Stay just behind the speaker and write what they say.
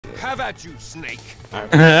Have at you, Snake.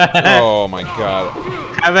 Oh my god.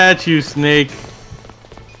 Have at you, Snake.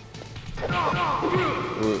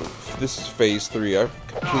 Ooh, this is phase 3. I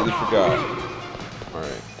completely forgot.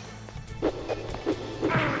 Alright.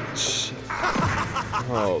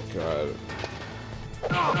 Oh god.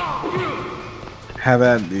 Have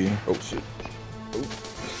at thee. Oh shit. Oh.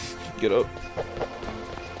 Get up.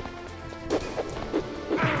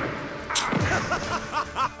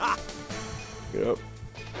 Get up.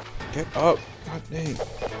 Get up. God dang.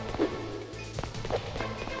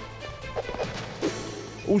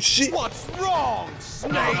 Oh shit. What's wrong,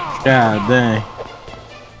 Snake? God dang.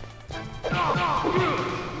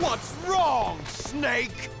 What's wrong,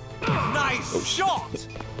 Snake? Nice shot.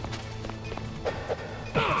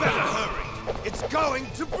 Better hurry. It's going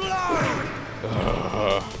to blow.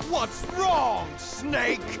 What's wrong,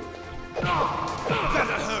 Snake?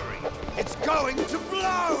 Better hurry. It's going to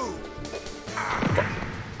blow.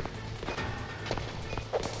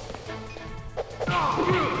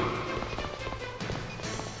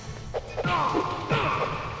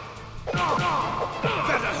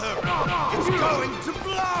 Better hurry. It's going to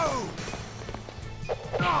blow.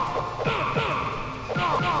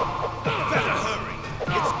 Better hurry.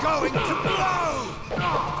 It's going to blow.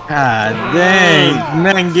 God dang.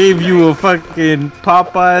 Man gave you a fucking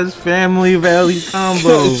Popeyes Family Valley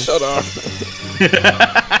combo. Shut up.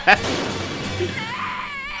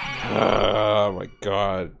 Oh my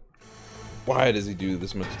god. Why does he do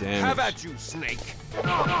this much damage? Have at you, Snake.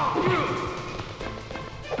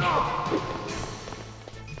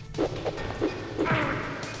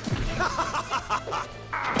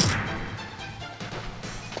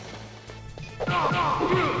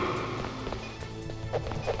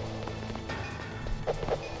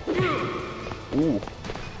 Ooh.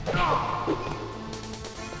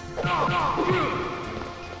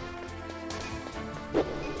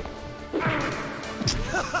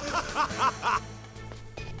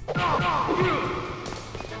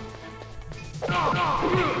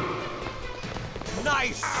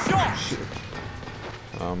 Nice shot.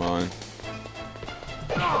 Come on.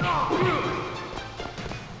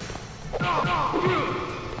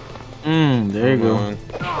 There you go.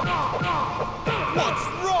 Come on. What's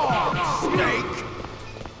wrong, Snake?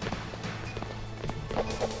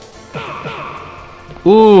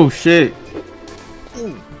 Ooh, shit.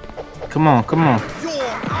 Come on, come on. You're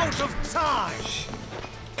out of time.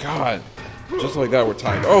 God. Just like that, we're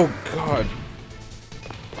tied. Oh god.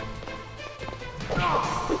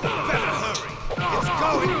 Better hurry. It's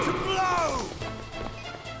going to blow.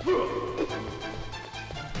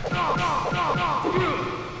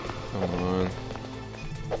 Come on.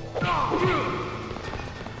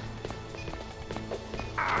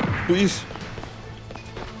 Please.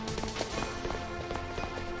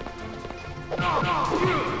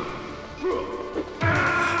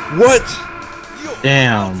 What? You're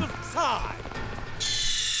Damn. out of time.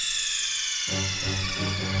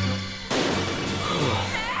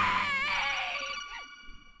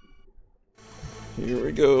 Here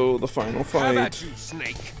we go, the final Have at fight. you,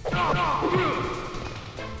 Snake.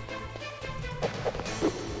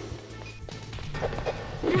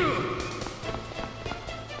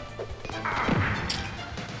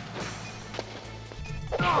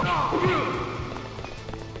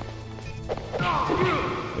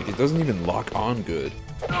 Like, it doesn't even lock on good.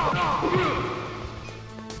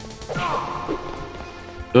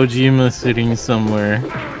 Kojima sitting somewhere,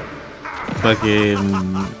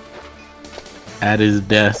 fucking at his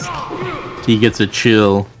desk. He gets a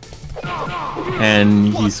chill, and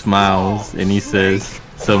he smiles, and he says,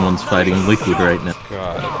 "Someone's fighting Liquid right now."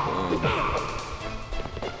 God.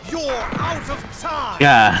 You're out of time.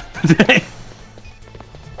 God.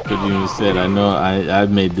 Kojima said, "I know I've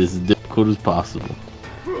made this as difficult as possible."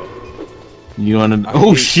 You wanna?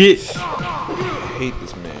 Oh shit! I hate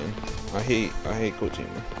this man. I hate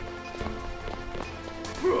Kojima.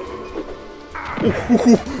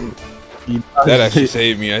 That actually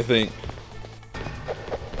saved me, I think.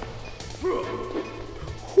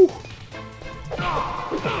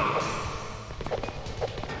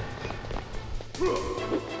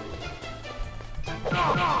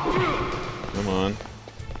 Come on.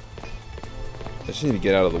 I just need to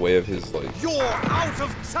get out of the way of his, like... You're out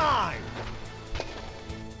of time.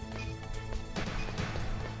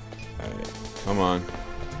 Alright, come on.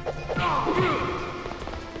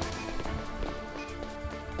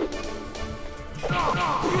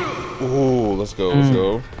 Ooh, let's go, let's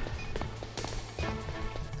go.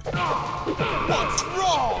 What's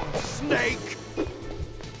wrong, Snake?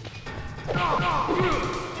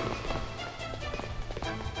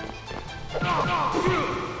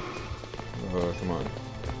 Come on.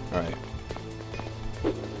 Alright.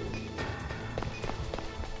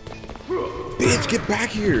 Bitch, get back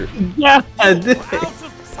here! Yeah. Out of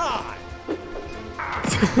time.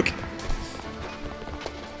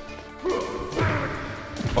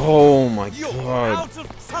 Oh my You're god. out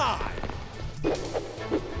of time.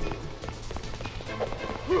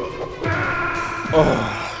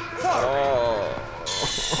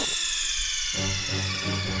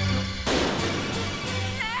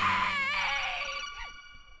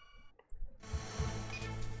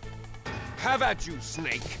 Have at you,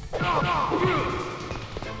 Snake.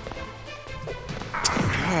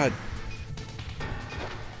 God.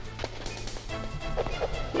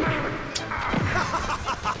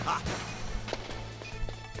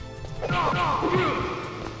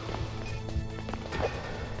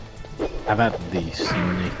 How about the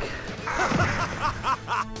snake?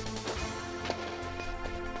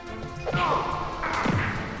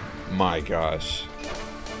 My gosh.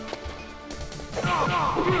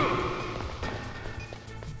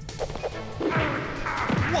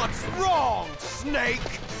 What's wrong, Snake?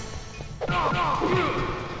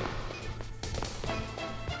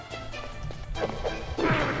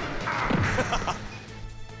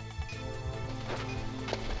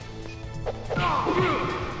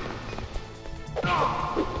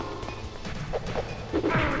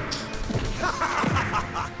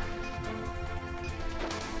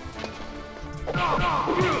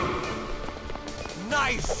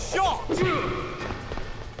 Nice shot!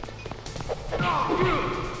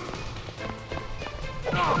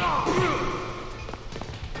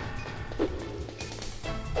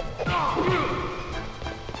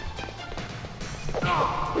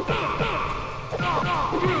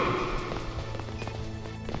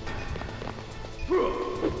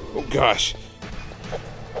 Oh gosh.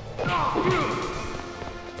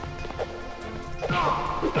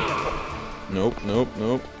 Nope, nope,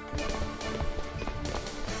 nope.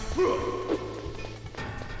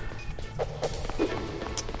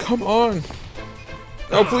 Come on.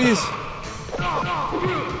 No, please.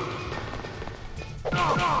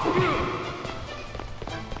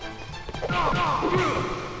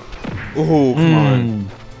 Oh, come on.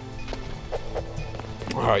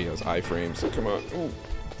 Oh, he has iframes. Come on. Ooh.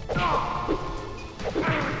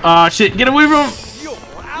 Ah, shit, get away from him! You're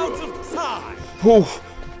out of time! Ooh.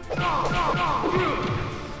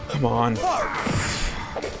 Come on.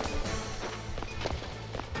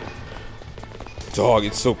 Dog,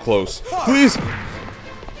 it's so close. Please!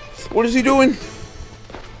 What is he doing?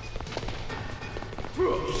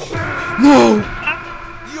 No!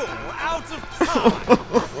 You're out of time!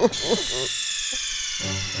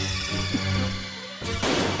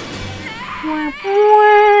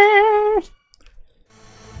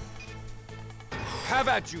 Have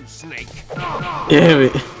at you, Snake. Damn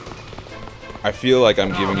it. I feel like I'm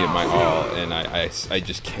giving it my all, and I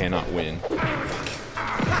just cannot win.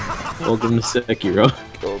 Welcome to Sekiro.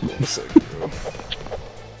 Oh, Sekiro.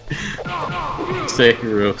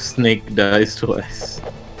 Sekiro, Snake dies twice.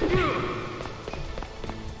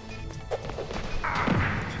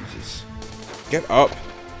 Jesus. Get up.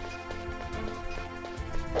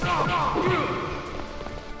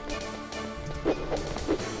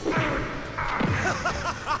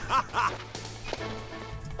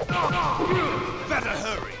 Better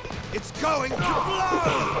hurry. It's going to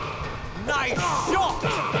blow. Nice shot.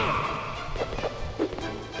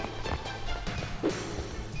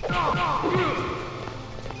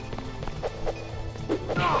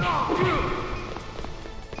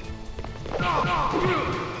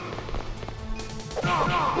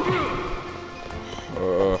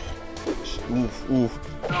 Oof, oof.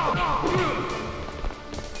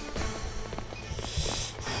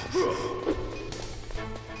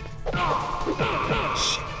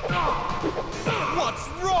 What's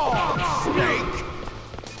wrong, Snake?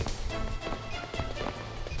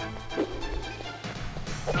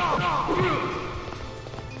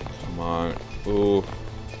 Come on. Ooh.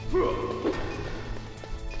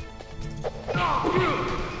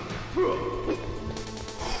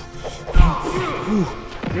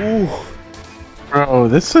 Ooh. Bro,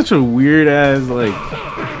 that's such a weird ass, like,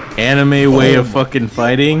 anime way of fucking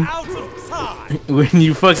fighting. Out of time. When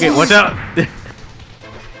you fucking, watch out!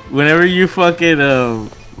 Whenever you fucking,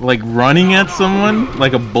 like running at someone,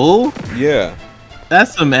 like a bull, Yeah.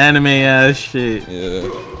 that's some anime ass shit. Yeah.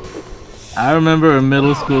 I remember in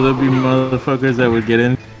middle school there'd be motherfuckers that would get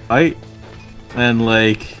in a fight and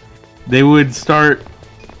like they would start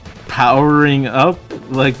powering up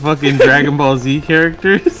like fucking Dragon Ball Z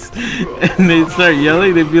characters and they'd start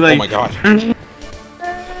yelling, they'd be like, Oh my god. I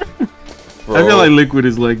feel like Liquid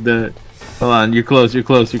is like that. Hold on, you're close, you're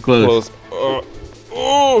close, you're close. Close. Oh.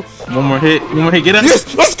 No! One more hit. One more hit. Get out.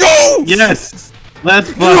 Yes! Let's go! Yes.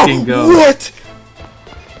 Let's fucking go. What?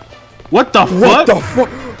 What the What fuck? the fuck?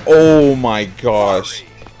 Oh my gosh.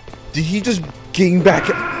 Did he just gain back?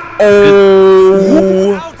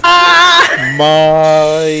 Oh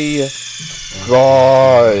my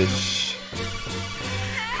gosh.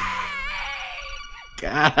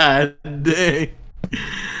 God dang.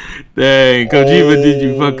 Dang, Kojima did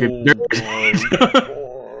you fucking dirt.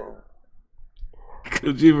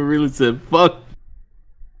 Kojima really said, fuck.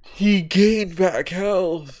 He gained back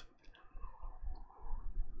health.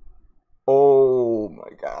 Oh my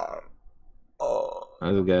god. Oh.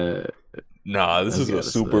 That's good. Nah, this is a gotta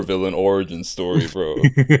super suck. villain origin story, bro.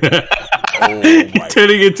 Oh my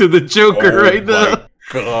Turning into the Joker right now.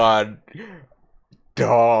 God.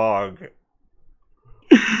 Dog.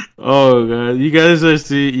 Oh god, you guys are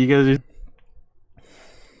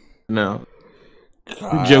no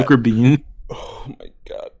God. Joker bean. Oh my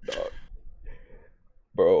god, dog.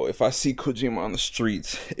 Bro, if I see Kojima on the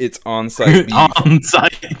streets, it's on-site beef. On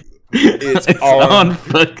site. It's on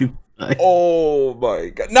fucking site. Oh my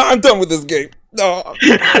god. No, I'm done with this game. No,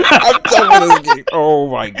 I'm done with this game. Oh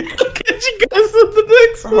my god. Catch you guys on the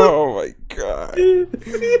next one. Oh my god.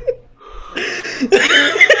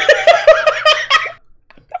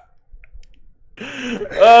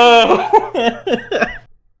 Oh.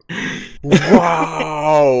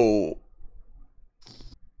 Wow.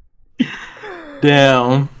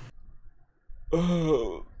 Damn.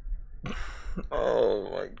 Oh. Oh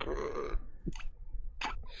my god.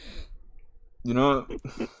 You know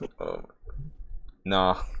what? Oh.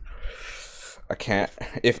 Nah. I can't.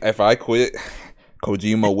 If I quit,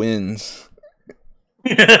 Kojima wins.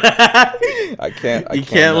 I can't. You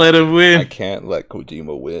can't let him win. I can't let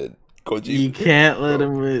Kojima win. Kojima. You can't let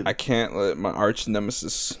him win. I can't let my arch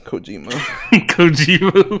nemesis Kojima.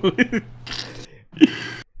 Kojima win.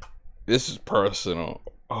 This is personal.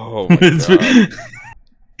 Oh my god.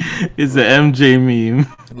 It's an MJ meme,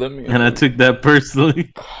 Let me. and I took that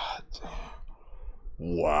personally. God damn.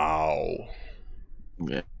 Wow.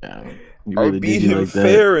 Yeah, you I really beat did you him like that.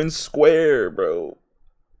 fair and square, bro.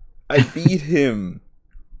 I beat him.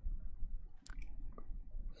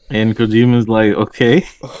 And Kojima's like, okay.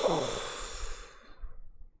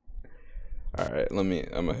 Alright, I'm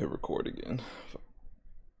gonna hit record again.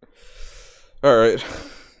 Alright.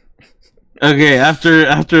 Okay, after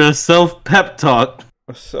a self pep talk,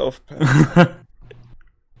 A self pat.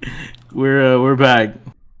 we're back.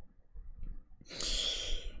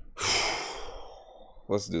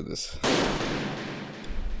 Let's do this.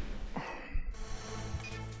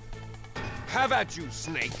 Have at you,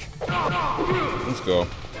 Snake. Let's go.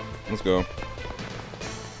 Let's go.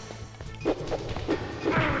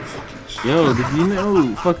 Yo, did you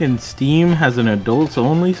know fucking Steam has an adults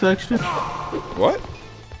only section? What?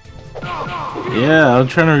 Yeah, I'm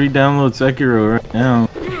trying to re-download Sekiro right now.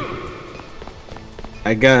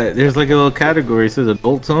 There's like a little category, it says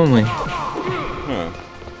adults only. Huh.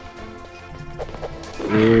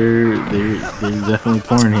 There's definitely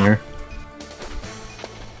porn here.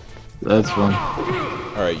 That's fun.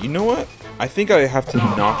 Alright, you know what? I think I have to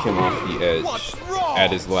knock him off the edge What's wrong,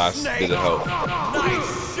 at his last Snake? bit of health.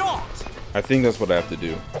 Nice shot. I think that's what I have to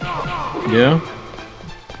do. Yeah?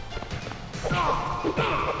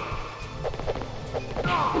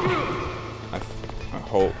 I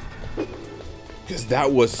hope. Because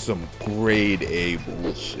that was some grade A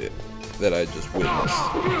bullshit that I just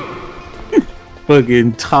witnessed.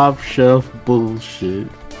 Fucking top shelf bullshit.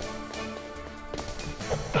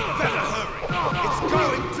 Better hurry. It's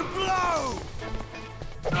going to blow.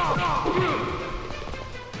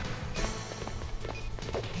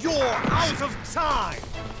 You're out of time.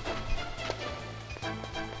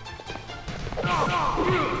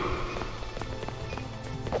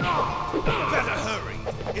 Better hurry.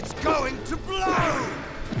 It's going to blow.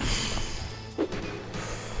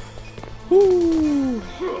 Woo.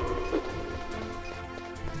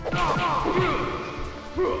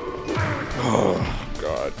 Oh,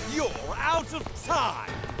 God. You're out of time.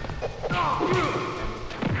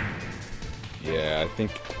 Yeah, I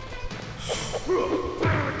think...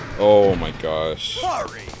 Oh my gosh.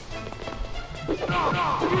 Hurry.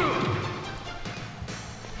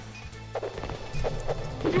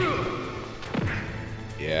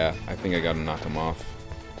 Yeah, I think I gotta knock him off.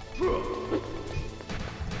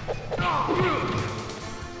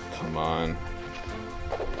 Come on.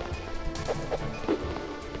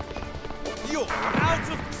 You're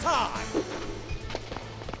out of time.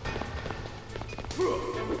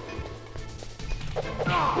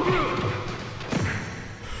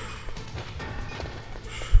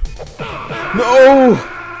 No!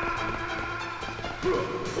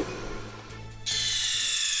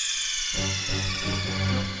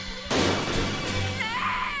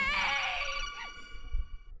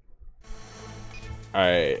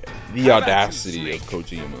 Alright, the audacity of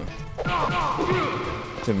Kojima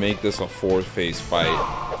to make this a four-phase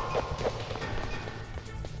fight.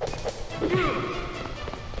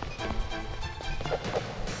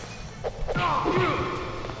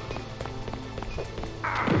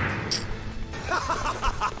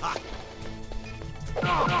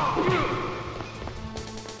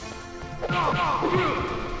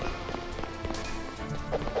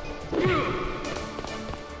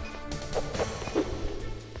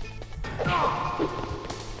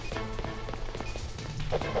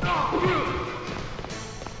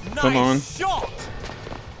 Come on. Nice shot.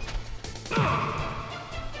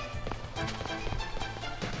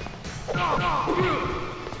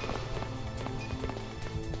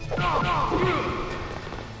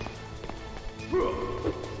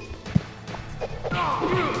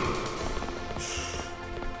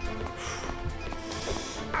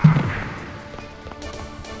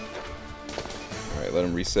 Alright, let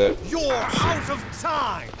him reset. You're out of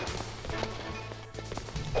time.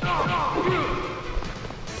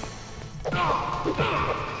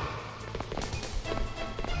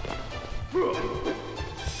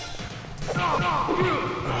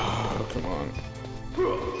 Oh, come on.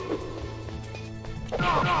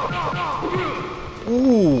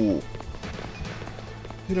 Ooh.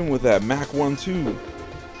 Hit him with that Mach 1-2.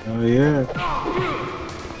 Oh yeah.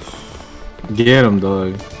 Get him,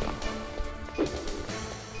 dog.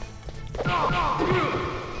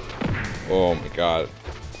 Oh my god.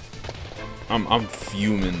 I'm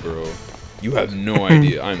fuming, bro. You have no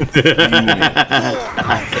idea. I'm fuming.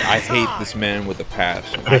 I hate this man with a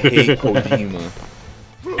passion. I hate Kojima.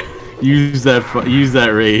 Use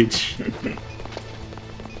that rage.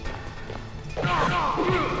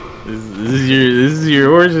 This is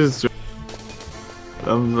your origin story.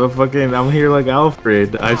 I'm here like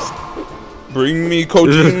Alfred. Bring me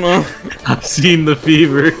Kojima. I've seen the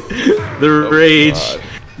fever, the rage God.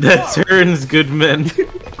 that turns good men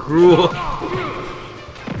cruel.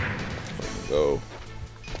 Go.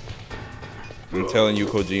 I'm telling you,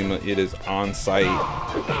 Kojima, it is on site.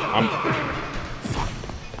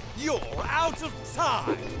 You're out of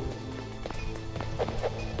time.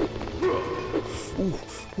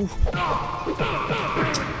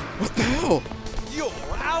 What the hell?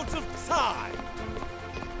 You're out of time.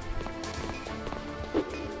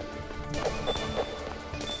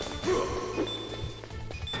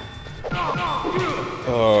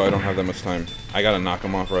 Oh, I don't have that much time. I gotta knock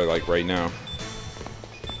him off right now.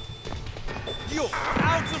 You're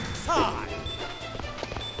out of time.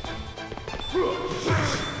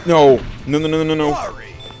 No. No.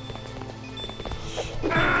 Hurry.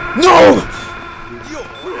 No!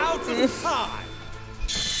 You're out of time.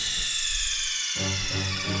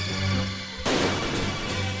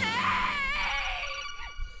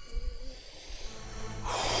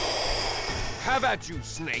 Have at you,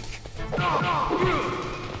 Snake.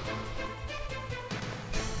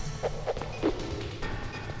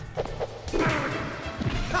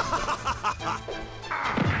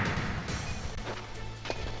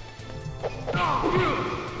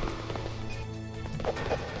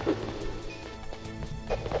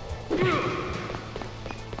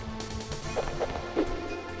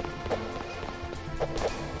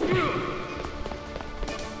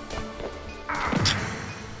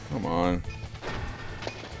 Come on.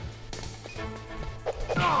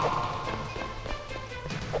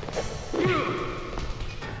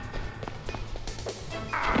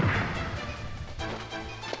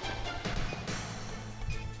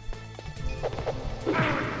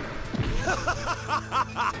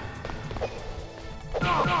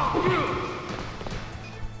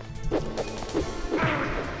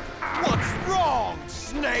 What's wrong,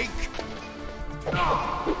 Snake?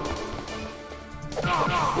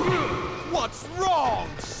 What's wrong,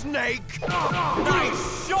 Snake?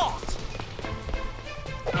 Nice shot!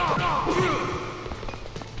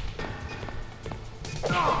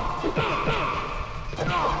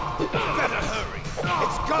 Better hurry!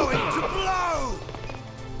 It's going to blow!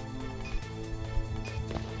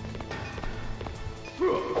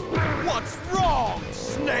 What's wrong,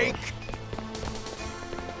 Snake?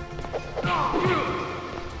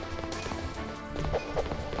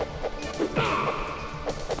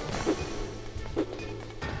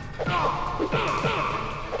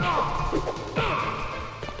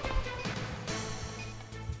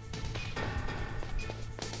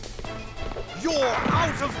 You're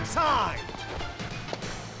out of time!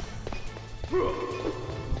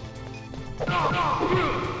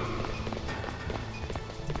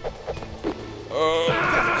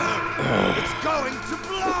 It's going to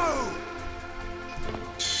blow!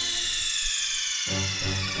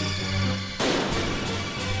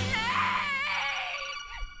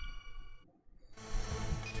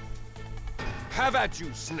 Have at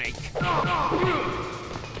you, snake.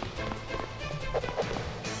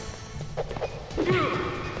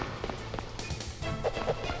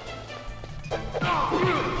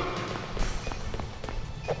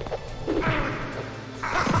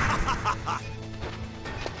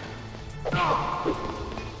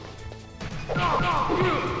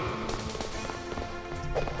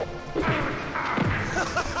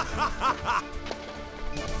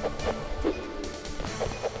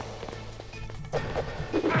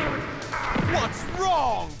 What's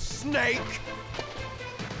wrong, snake?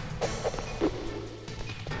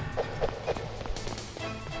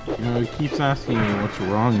 You know, he keeps asking you what's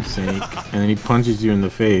wrong, Snake, and then he punches you in the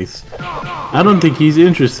face. I don't think he's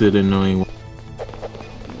interested in knowing.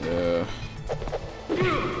 Yeah.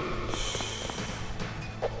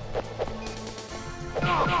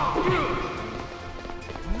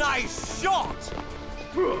 Nice shot!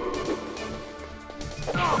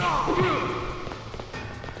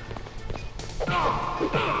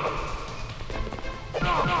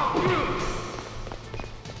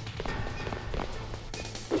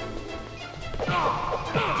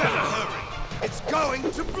 Better hurry! It's going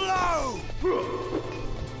to blow!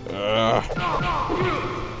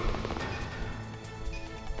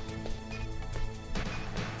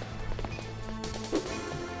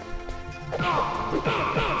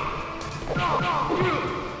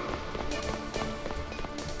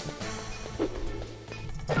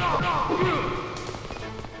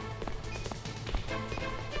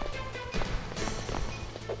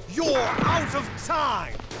 You're out of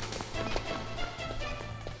time!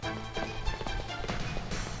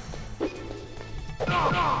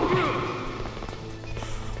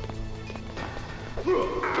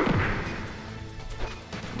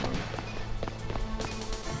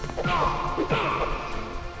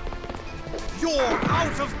 You're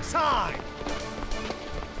out of time!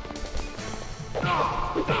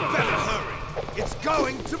 Better hurry! It's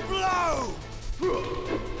going to blow!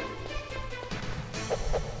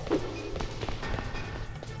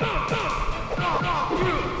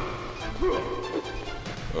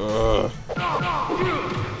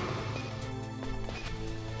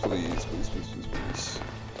 Please, please, please, please, please.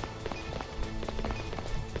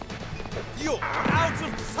 You're out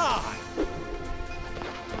of time!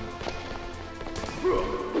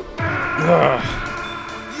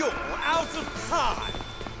 You're out of time!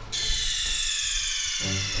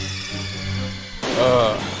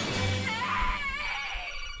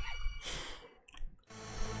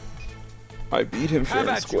 I beat him fair Have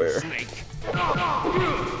and at you, square. snake!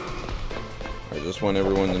 I just want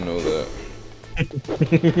everyone to know that.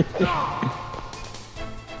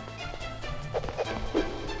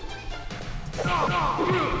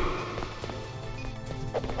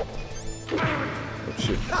 Oh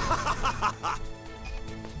shit.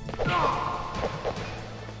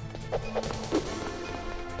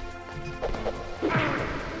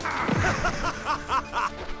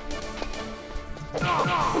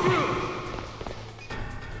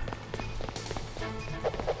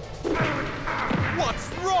 What's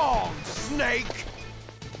wrong, snake?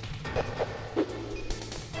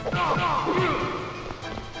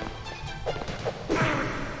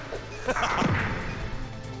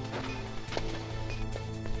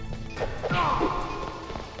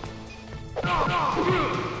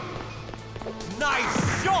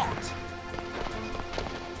 Nice shot!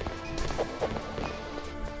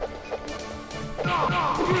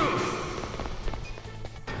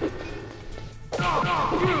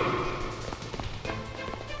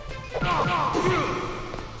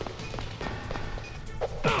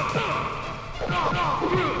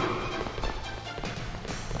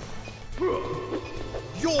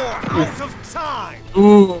 You're out of time!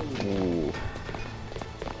 Ooh. Ooh.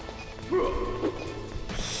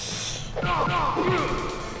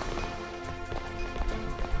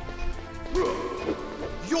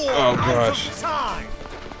 You're Oh, out gosh. of time!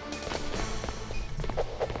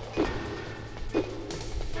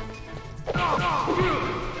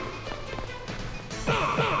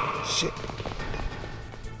 Shit.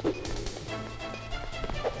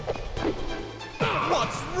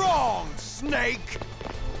 What's wrong, snake?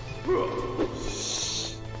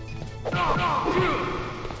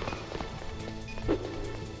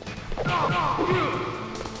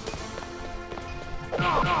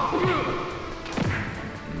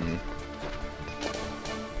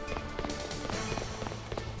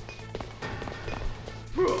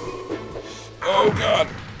 Oh god.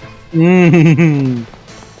 Mm.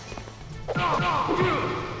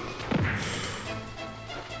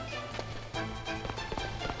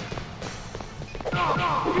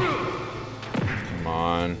 Come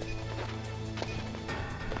on.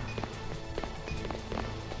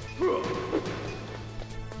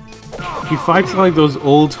 He fights like those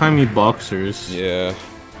old-timey boxers. Yeah.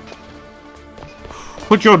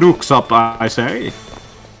 Put your dukes up, I say.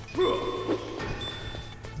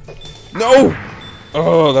 No!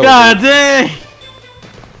 Oh, that God was dang!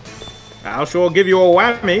 I'll sure give you a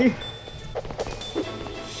whammy.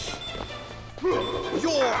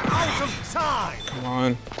 You're out of time! Come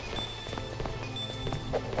on.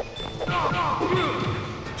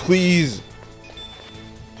 Please.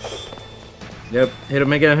 Yep, hit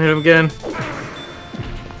him again, hit him again.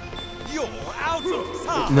 You're out of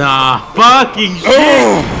time! Nah, fucking shit!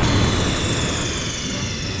 Oh!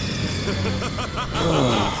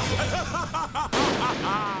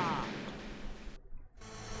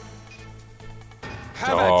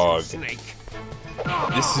 Have at Dog. you, Snake!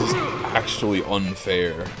 This is actually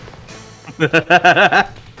unfair.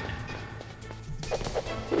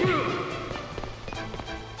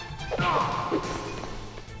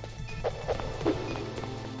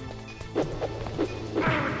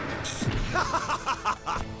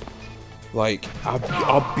 Like,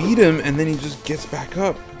 I'll beat him and then he just gets back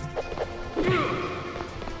up.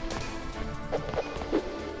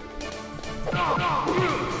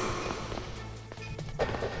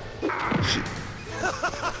 Shit.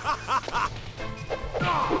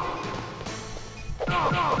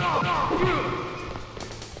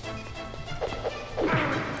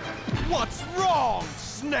 What's wrong,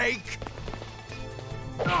 Snake?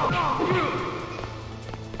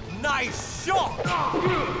 Nice shot!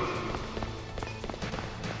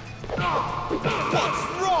 What's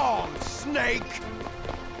wrong, Snake?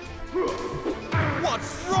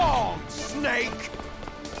 What's wrong, Snake?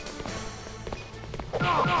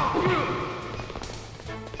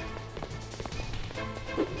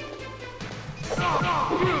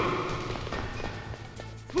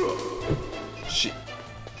 Shit.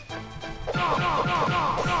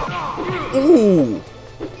 Ooh.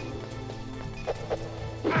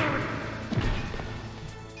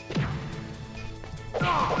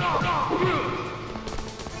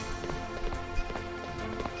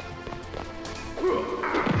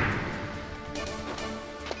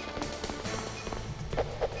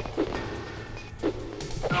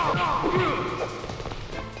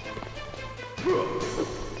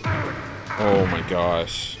 Oh my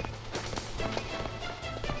gosh.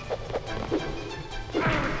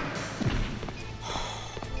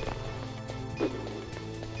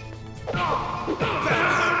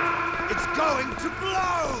 It's going to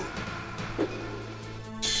blow!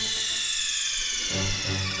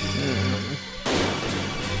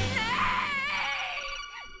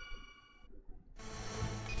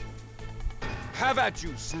 Have at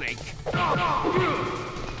you, Snake!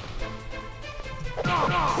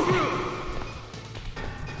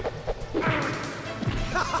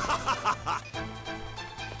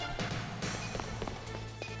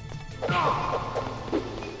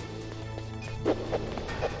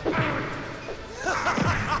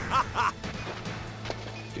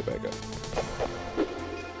 Get back up.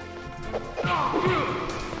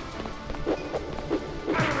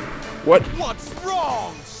 What? What's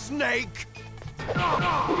wrong, Snake?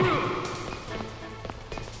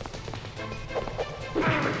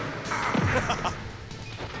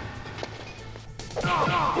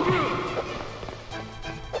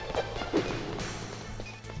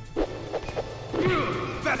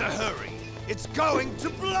 Better hurry! It's going to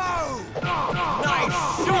blow!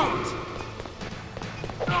 Nice shot!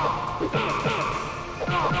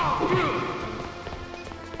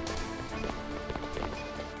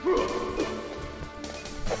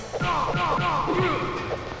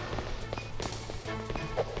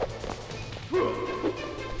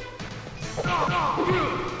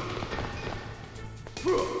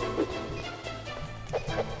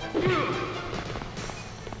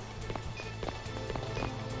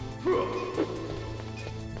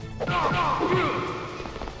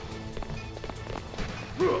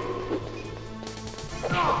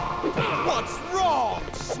 What's wrong,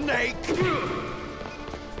 Snake?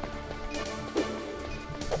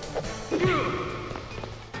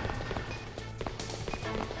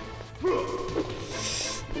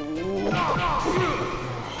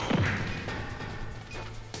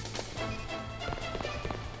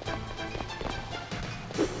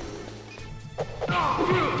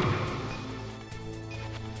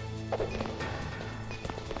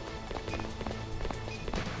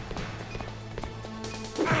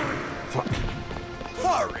 Fuck.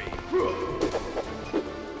 Hurry!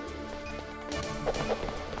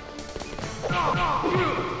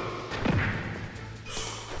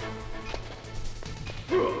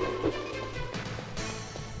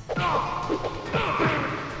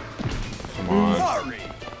 Come on. Hurry!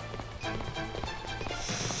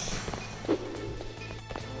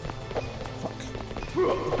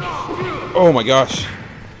 Oh my gosh.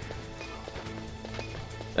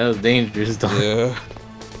 That was dangerous, dog. Yeah.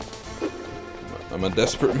 I'm a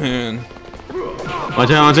desperate man. Watch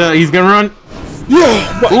out, he's gonna run.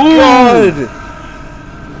 Yeah! My God!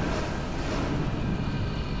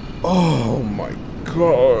 Oh my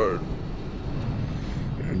God.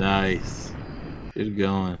 Nice. Good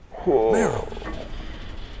going. Whoa.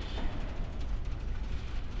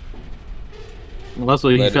 Also,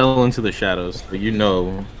 he Let fell into the shadows, so you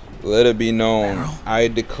know. Let it be known, I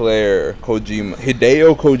declare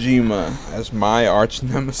Hideo Kojima as my arch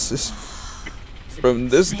nemesis from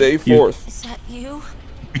this day forth. Is that you?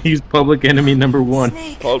 He's public enemy number 1.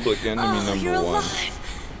 Snake. Public enemy Oh, number you're 1. alive.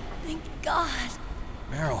 Thank God.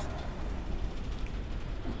 Meryl.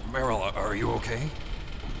 Meryl, are you okay?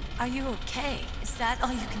 Are you okay? Is that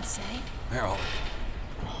all you can say? Meryl,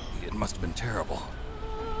 it must have been terrible.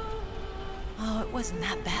 Oh, it wasn't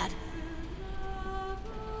that bad.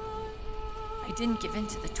 I didn't give in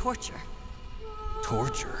to the torture.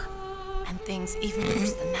 Torture? And things even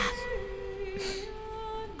worse than that.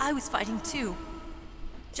 I was fighting too.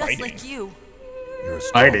 Just like you. You're a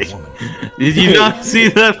strong Fighting. woman. Did you not see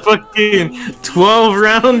that fucking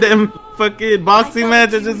 12-round and fucking boxing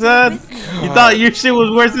match I just had? You thought your shit was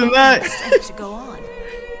worse than that? Strength to go on.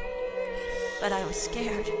 But I was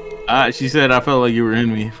scared. She said I felt like you were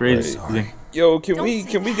in me. Phrase. Sorry. Yo, can Don't we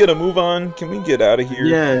say that. get a move on? Can we get out of here?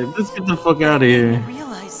 Yeah, let's get the fuck out of I here.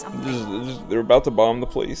 realized something. They're about to bomb the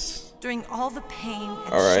place. During all the pain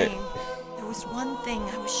and All right. shame, there was one thing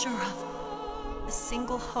I was sure of. A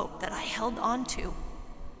single hope that I held on to.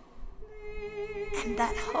 And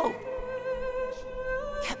that hope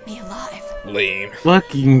kept me alive. Lame.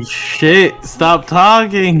 Fucking shit. Stop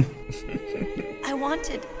talking. I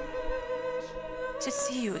wanted to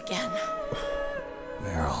see you again.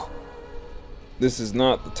 Meryl. This is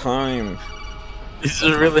not the time. This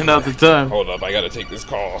is really not the time. Hold up, I gotta take this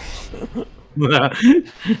call.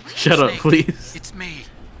 Shut up, please. It's me,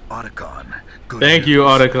 Otacon. Good Thank you, news.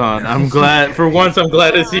 Otacon. I'm glad. For once, I'm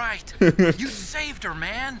glad to see. Right. You saved her,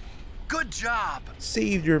 man. Good job.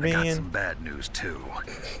 Saved your Got man. some bad news too.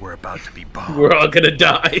 We're about to be bombed. We're all gonna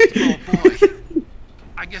die. Oh boy.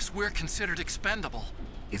 I guess we're considered expendable.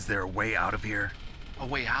 Is there a way out of here? A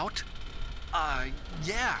way out?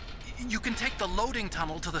 Yeah. You can take the loading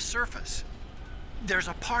tunnel to the surface. There's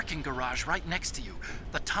a parking garage right next to you.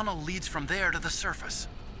 The tunnel leads from there to the surface.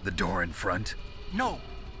 The door in front? No,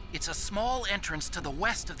 it's a small entrance to the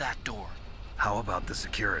west of that door. How about the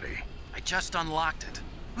security? I just unlocked it.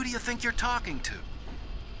 Who do you think you're talking to?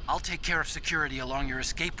 I'll take care of security along your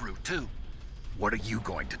escape route, too. What are you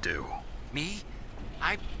going to do? Me?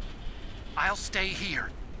 I'll stay here.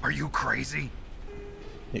 Are you crazy?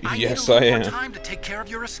 Yes, I I need a little more am. time to take care of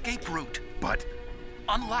your escape route. But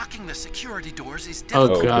Unlocking the security doors is Oh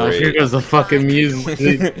difficult. gosh, here goes the fucking music.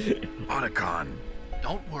 Otacon.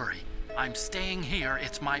 Don't worry. I'm staying here.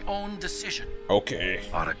 It's my own decision. Okay.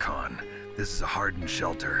 Otacon. This is a hardened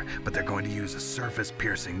shelter, but they're going to use a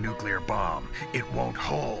surface-piercing nuclear bomb. It won't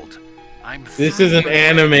hold. I'm This through is an with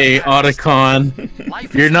anime, all the past. Otacon. Life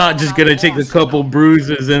is You're not all just about gonna take a loss, couple though.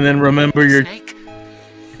 bruises and then remember your Snake,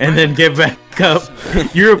 and then get back up.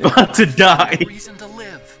 You're about to die. reason to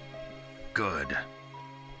live. Good.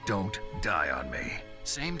 Don't die on me.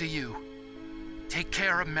 Same to you. Take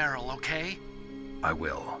care of Meryl, okay? I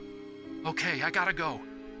will. Okay, I gotta go.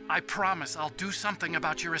 I promise I'll do something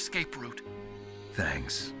about your escape route.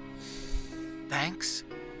 Thanks. Thanks?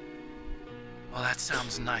 Well, that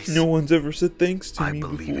sounds nice. No one's ever said thanks to I me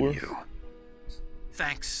believe before. in you.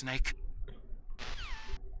 Thanks, Snake.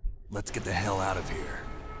 Let's get the hell out of here.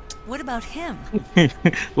 What about him?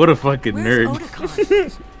 What a fucking Where's nerd.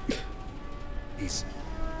 Otacon? He's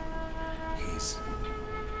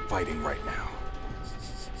fighting right now.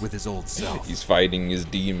 With his old self. He's fighting his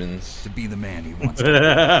demons. To be the man he wants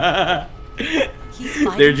to He's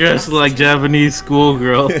fighting They're just for us like too. Japanese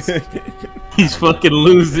schoolgirls. He's fucking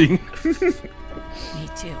losing. Me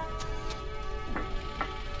too.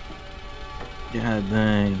 God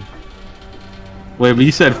dang. Wait, but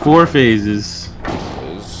you said 4 phases.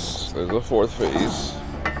 There's a fourth phase.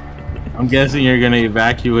 I'm guessing you're gonna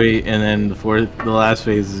evacuate, and then the last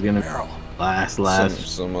phase is gonna Meryl. last.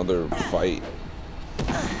 Some other fight.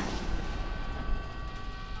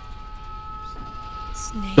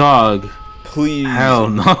 Snake. Dog. Please. Hell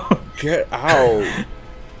no. Get out.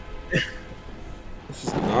 This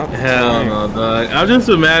is not the Hell time. no, dog. I'm just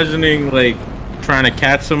imagining like trying to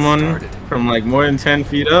catch someone Started. from like more than 10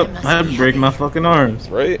 feet up. I'd break my fucking arms.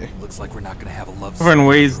 Right? Looks like we're not gonna have a love My friend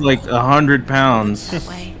weighs like 100 pounds, That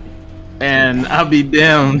way. and I'd be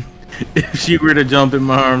damned if she were to jump in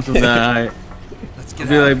my arms from that height. Let's Get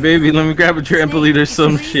Be out. like, baby, let me grab a trampoline or It's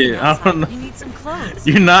some freezing shit. I outside. don't know. You need some clothes.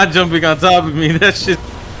 You're not jumping on top of me. That shit.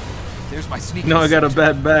 There's my sneaker. No, I got a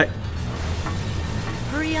bad back.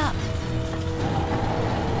 Hurry up.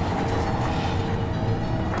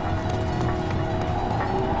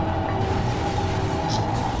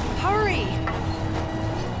 Hurry.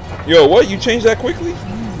 Yo, what? You changed that quickly?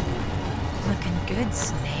 Looking good,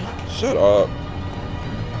 Snake. Shut up.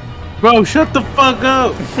 Bro, shut the fuck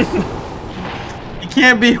up. You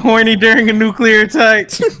can't be horny during a nuclear attack.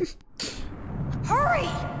 Hurry.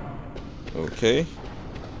 Okay.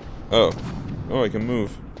 Oh. Oh, I can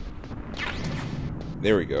move.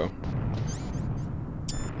 There we go.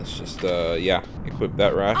 Let's just, yeah, equip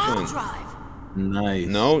that I'll ration. drive. Nice.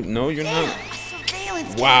 No, you're Damn, not. a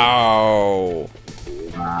surveillance Wow.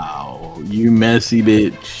 Wow. You messy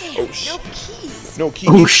bitch. Damn, Oh, no shit. keys. No keys.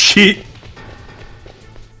 Oh shit.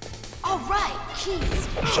 All right, keys.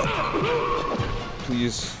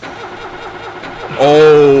 Please.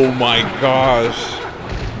 Oh my gosh.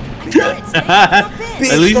 Got it, Snake. Jump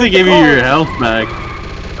in. At least start they the gave you car. your health back.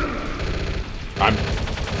 I'm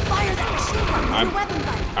Fire that machine gun with your weapon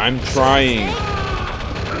gun. I'm trying. Snake,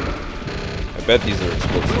 I bet these are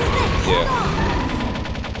explosive. hold Yeah. on.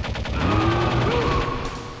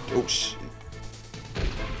 Oh shit.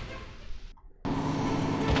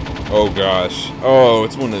 Oh gosh. Oh,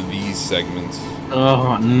 it's one of these segments.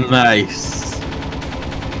 Oh, nice.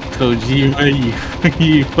 Kojima,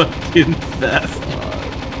 you fucking bastard.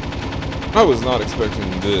 I was not expecting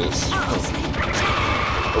this. Uh-oh, Snake.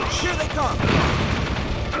 Oh shit. Here they come.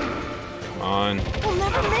 Come on. We'll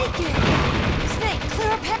never make it. Snake,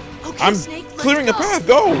 clear a path. Okay, I'm Snake, let's clearing a go. path.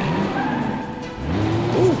 Go.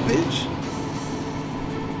 Oh, bitch.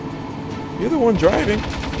 You're the one driving.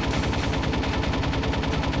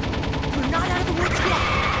 We're not out of the woods yet.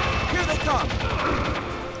 Here they come.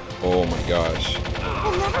 Oh my gosh.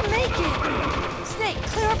 We'll never make it. Snake,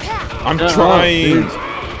 clear a path. I'm Oh, trying. bitch.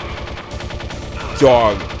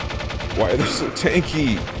 Dog. Why are they so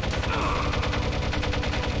tanky?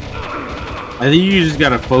 I think you just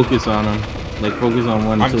gotta focus on him. Like, focus on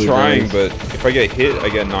one I'm until he trying, dies. but if I get hit, I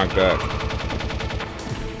get knocked back.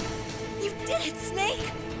 You did it,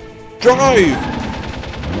 Snake. Drive!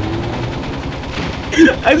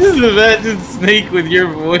 I just imagine Snake with your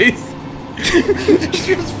voice. It's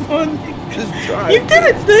just funny. Just You drive. did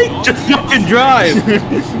it, Snake! Just fucking drive!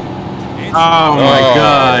 Oh my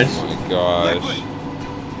gosh. Oh my gosh.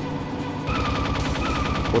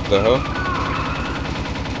 What the hell?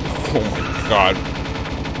 Oh my god.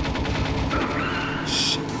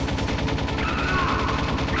 Shit.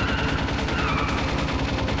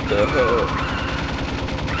 What the hell?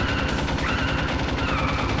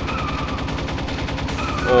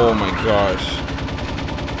 Oh my gosh.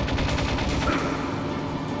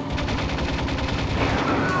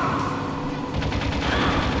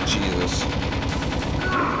 Jesus.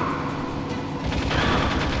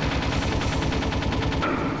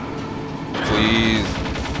 Please.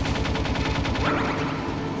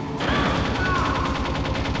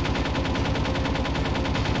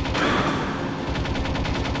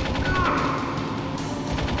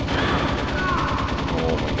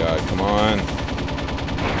 Oh my god, come on.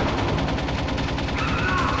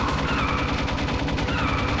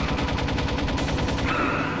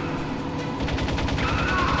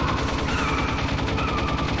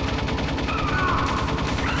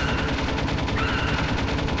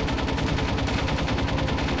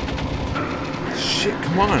 Shit,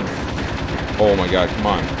 come on. Oh my god, come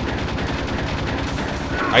on.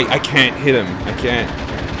 I can't hit him. I can't.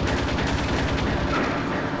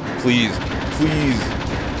 Please. Please.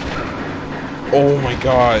 Oh my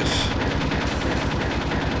gosh.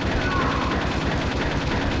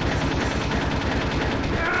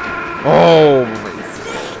 Oh my.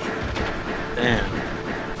 Damn.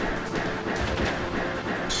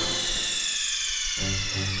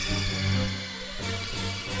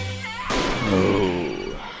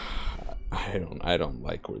 Oh. I don't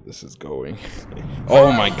like where this is going.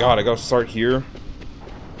 Oh my god, I gotta start here.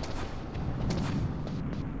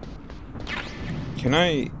 Can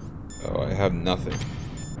I? Oh, I have nothing.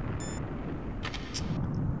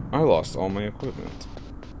 I lost all my equipment.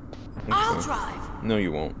 I'll Okay. drive. No,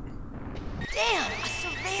 you won't. Damn, a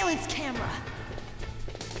surveillance camera.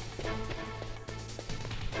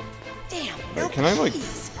 Damn, no Alright, can I like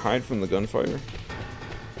keys. hide from the gunfire?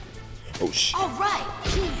 Oh sh! All right,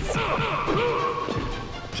 keys.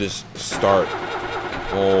 Just start.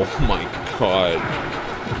 Oh my god.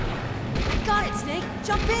 Got it, Snake.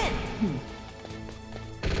 Jump in.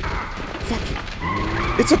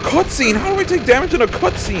 It's a cutscene. How do I take damage in a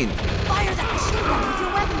cutscene? Fire that machine gun with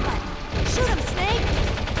your weapon button. Shoot him, Snake.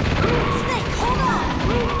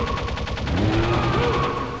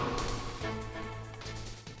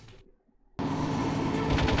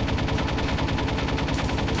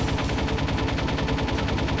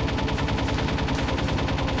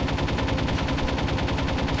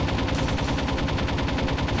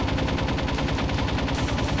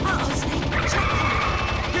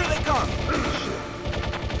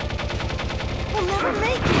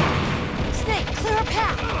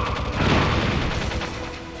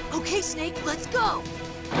 Snake, let's go.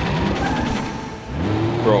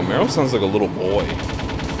 Bro, Meryl sounds like a little boy.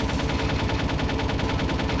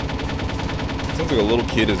 Sounds like a little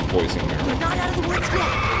kid is voicing We're Meryl. not out of the woods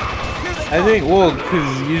yet. I think, well,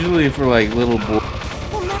 because usually for like little boy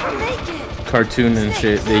We'll never make it. cartoon and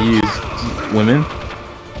shit, they use women.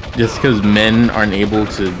 Just because men aren't able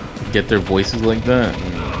to get their voices like that.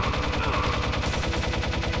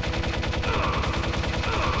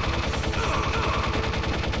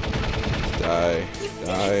 Die. You did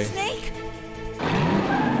Die. it, Snake.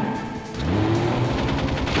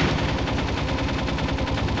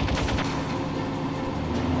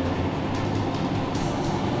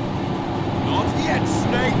 Not yet,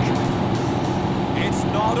 Snake! It's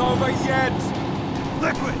not over yet!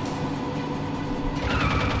 Liquid!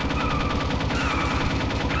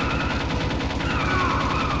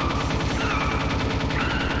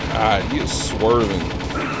 God, he is swerving.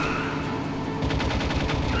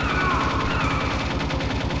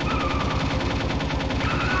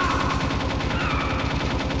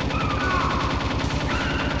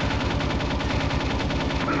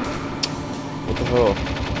 What the hell?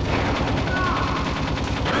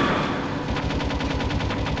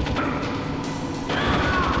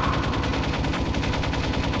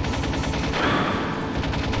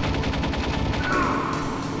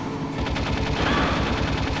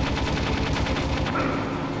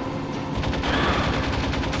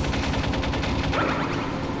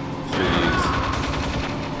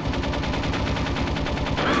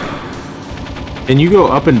 Can you go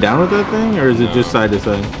up and down with that thing, or is it No. just side to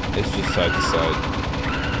side? It's just side to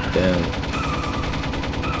side. Damn.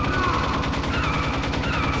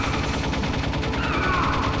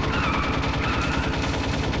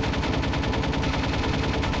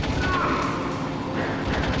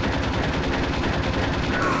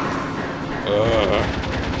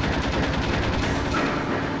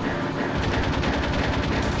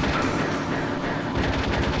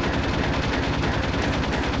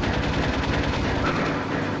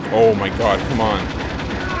 Oh my god, come on.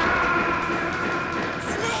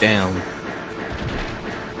 Damn.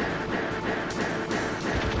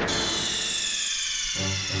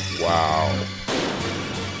 Wow.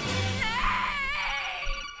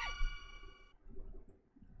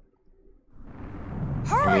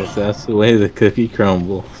 I guess that's the way the cookie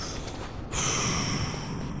crumbles.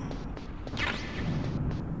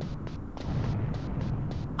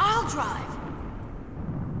 I'll drive.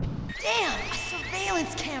 Damn, a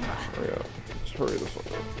surveillance camera. Hurry up. Just hurry the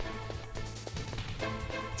fuck up.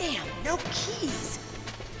 Damn, no keys.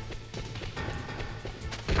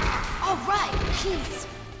 All right, keys.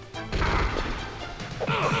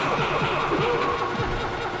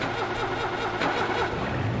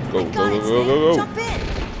 Go, Got go, it, go, Snake. go, go, Jump go. in.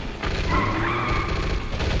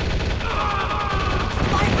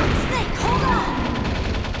 Fire, Snake, hold on.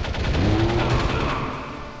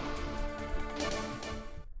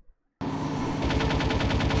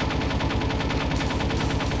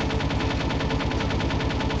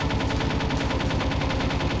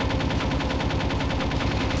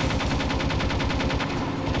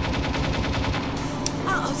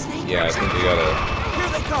 Uh-oh, Snake. Yeah, I think we gotta. Here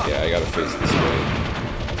they come! Yeah, I gotta face this way.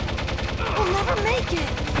 We'll never make it.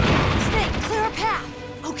 Snake, clear a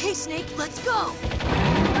path. Okay, Snake, let's go.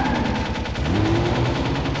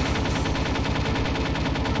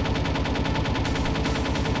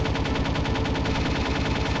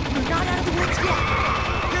 We're not out of the woods yet.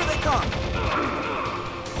 Here they come!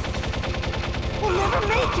 We'll never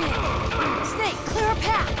make it. Snake, clear a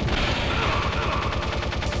path.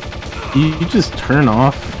 You just turn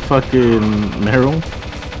off fucking Meryl?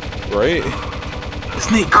 Right?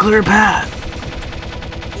 Snake, clear path!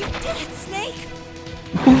 You did it, Snake.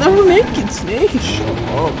 We'll never make it, Snake! Shut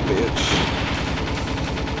up, bitch.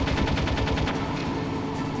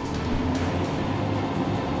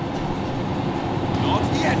 Not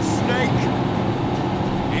yet, Snake!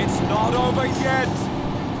 It's not over yet!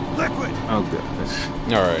 Liquid! Oh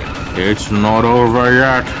gosh. Alright. It's not over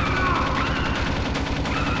yet.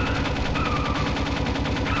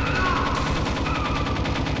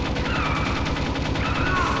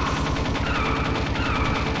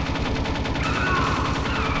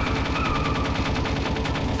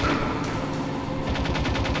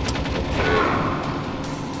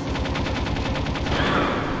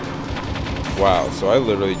 Wow, so I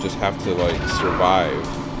literally just have to like survive.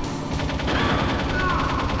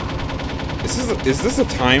 Is this a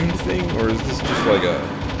timed thing or is this just like a?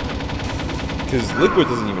 Because Liquid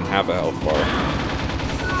doesn't even have a health bar.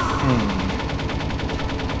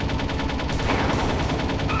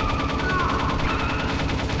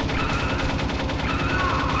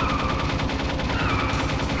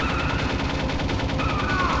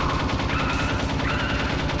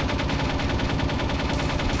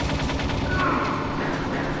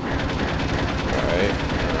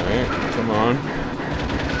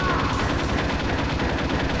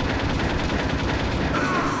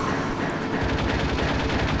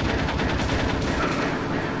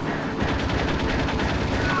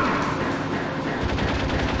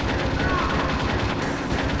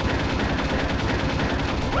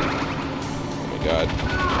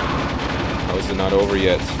 not over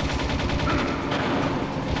yet.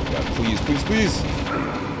 God, please, please, please.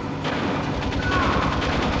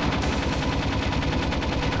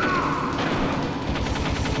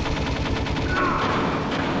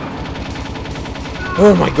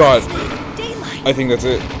 Oh my god. Daylight. I think that's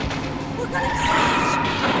it. We're gonna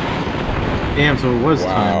crash. Damn, so it was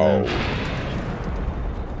Wow. time then.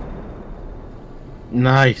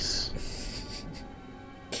 Nice.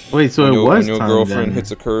 Wait, so When it your- was when your time girlfriend then. hits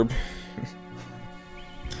a curb.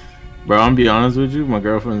 Bro, I'm gonna be honest with you, my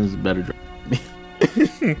girlfriend is a better driver than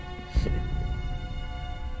me.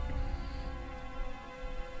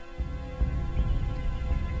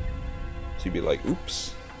 She'd be like,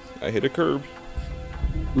 oops, I hit a curb.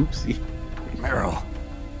 Oopsie. Meryl,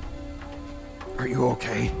 are you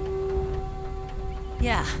okay?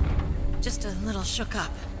 Yeah, just a little shook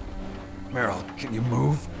up. Meryl, can you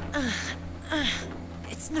move?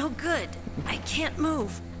 It's no good. I can't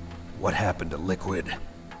move. What happened to Liquid?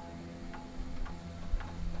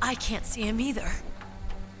 I can't see him either.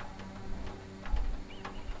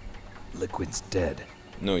 Liquid's dead.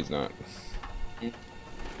 No, he's not. You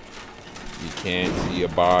can't see a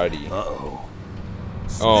body. Uh-oh.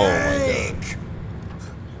 Oh my god.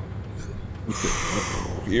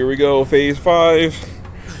 Here we go, phase 5.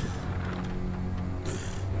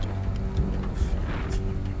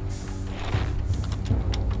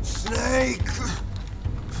 Snake!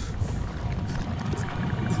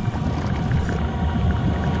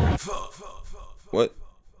 What?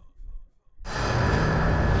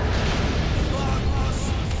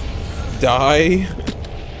 Die?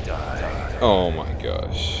 Oh my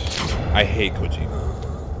gosh. I hate Kojima.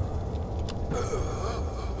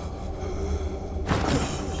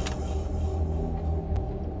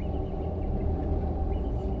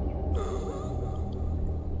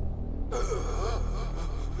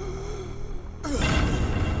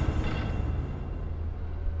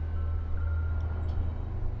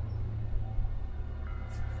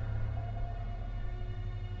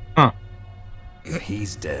 Huh. If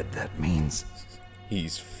he's dead, that means...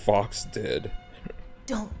 He's Fox dead.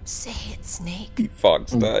 Don't say it, Snake.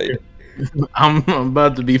 Fox died. I'm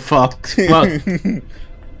about to be fucked. Fuck.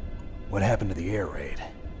 What happened to the air raid?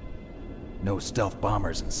 No stealth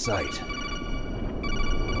bombers in sight.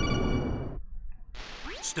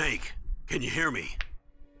 Snake, can you hear me?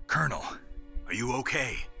 Colonel. Are you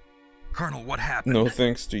okay? Colonel, what happened? No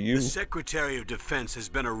thanks to you. The Secretary of Defense has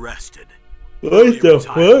been arrested. What the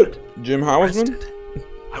fuck? Jim Hausman?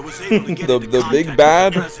 I was able to get The- into the contact big with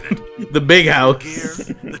bad? the president. The big Gear, house.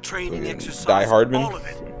 the training exercise, Die Hardman? all of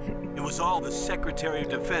it. It was all the Secretary of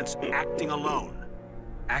Defense acting alone.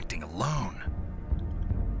 Acting alone?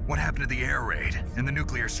 What happened to the air raid and the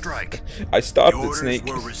nuclear strike? I stopped The at orders Snake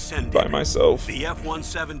were rescinded. by myself. The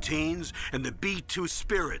F-117s and the B-2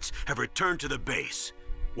 Spirits have returned to the base.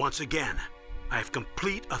 Once again, I have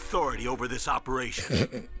complete authority over this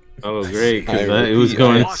operation. Oh, great. 'Cause I it was repeat,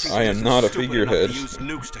 going. Washington I am isn't not a stupid enough to figurehead. use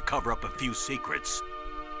nukes to cover up a few secrets.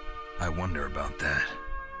 I wonder about that.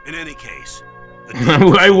 In any case,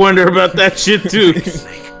 I wonder about that shit too.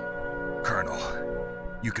 Snake. Colonel,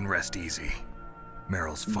 you can rest easy.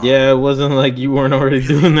 Meryl's fine. Yeah, it wasn't like you weren't already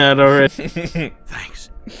doing that already. Thanks.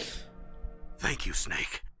 Thank you,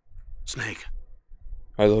 Snake. Snake,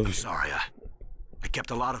 I love I'm you. sorry. I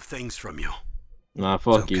kept a lot of things from you. Nah, It's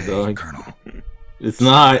fuck okay, you, dog. Colonel. It's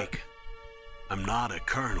not. Snake, I'm not a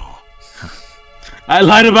colonel. I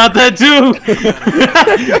lied about that too.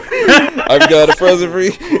 I've got a present for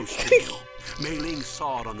you. Mei Ling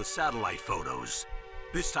saw it on the satellite photos.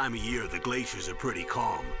 This time of year, the glaciers are pretty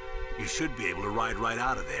calm. You should be able to ride right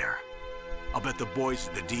out of there. I'll bet the boys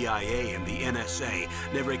at the DIA and the NSA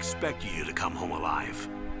never expected you to come home alive.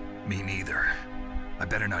 Me neither. I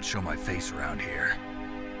better not show my face around here.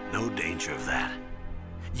 No danger of that.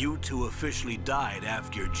 You two officially died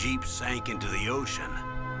after your Jeep sank into the ocean.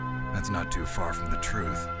 That's not too far from the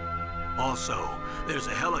truth. Also, there's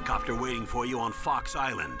a helicopter waiting for you on Fox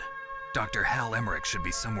Island. Dr. Hal Emmerich should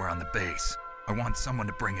be somewhere on the base. I want someone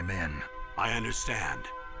to bring him in. I understand.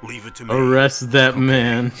 Leave it to me. Arrest that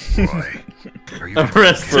man. Roy, are you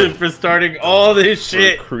Arrested for starting all this For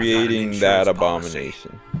shit. creating that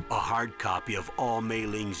abomination. A hard copy of all Mei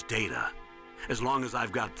Ling's data. As long as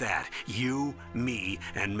I've got that, you, me,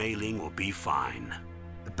 and Mei Ling will be fine.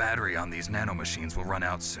 The battery on these nanomachines will run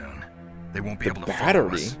out soon. They won't be The able to follow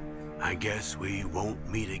battery? us. I guess we won't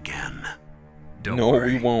meet again. Don't No,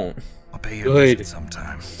 worry. we won't. I'll pay you a Good. visit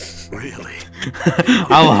sometime. Really?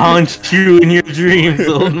 I'll haunt you in your dreams,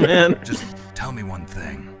 old man. Just tell me one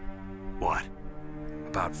thing What?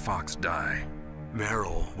 about Fox Die.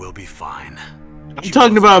 Meryl will be fine. I'm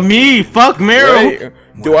talking about me. Fuck Meryl. Wait,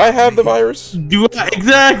 do I have the virus? Do I?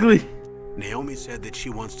 Exactly. Naomi said that she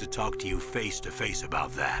wants to talk to you face to face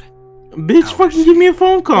about that. Bitch, fucking give me a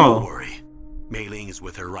phone Don't call. worry. Mei Ling is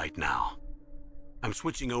with her right now. I'm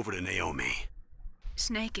switching over to Naomi.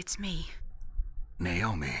 Snake, it's me.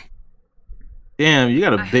 Naomi. Damn, you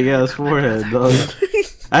got a big ass forehead, dog.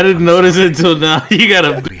 I didn't notice it until now. You got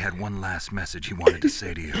a. He had one last message he wanted to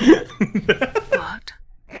say to you. What?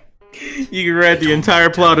 You can write the entire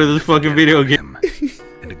plot of this fucking video game.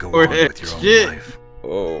 And to go on Forehead with your own shit. life.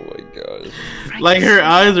 Oh my god. Like her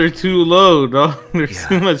eyes are too low, dog. There's Yeah.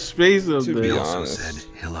 too much space up To He be there. also honest. said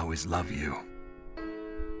he'll always love you.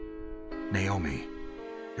 Naomi,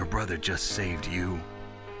 your brother just saved you,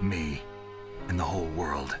 me, and the whole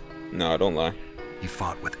world. No, don't lie. He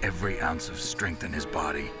fought with every ounce of strength in his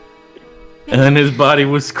body. And then his body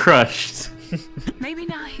was crushed. Maybe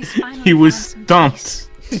now he's finally He was found some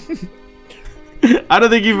stomped. I don't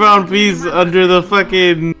think he found peace under the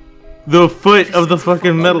fucking the foot of the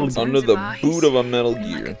fucking Metal Gear. Under the boot of a Metal peace.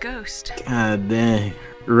 Like a Gear. ghost. God dang.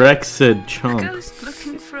 Rex said A chunk. ghost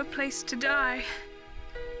looking for a place to die.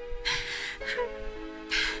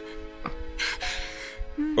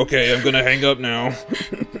 Okay, I'm gonna hang up now.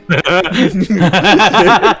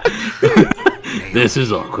 This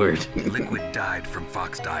is awkward. Liquid died from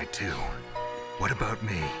Fox Die 2. What about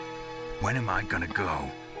me? When am I gonna go?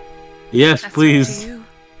 Yes, That's please. up to you.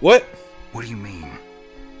 What? What do you mean?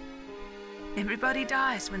 Everybody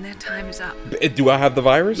dies when their time is up. Do I have the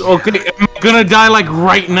virus? Okay, am I gonna die like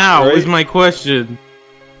right now? Right? Is my question.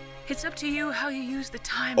 It's up to you how you use the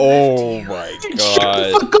time left Oh to you. my Shut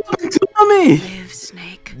the god. fuck up and tell me. Live,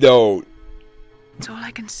 Snake. No. That's all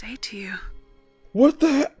I can say to you. What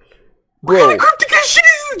the heck? What kind Bro. of cryptic ass shit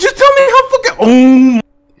is this? Just tell me how fucking. Oh my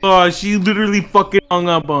god, she literally fucking hung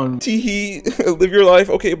up on me. Teehee, live your life.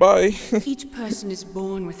 Okay, bye. Each person is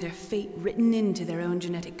born with their fate written into their own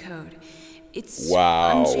genetic code. It's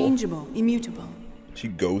Wow. unchangeable, immutable. She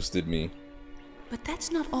ghosted me. But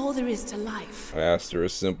that's not all there is to life. I asked her a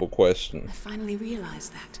simple question. I finally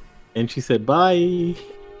realized that. And she said bye. I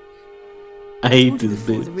I hate told you this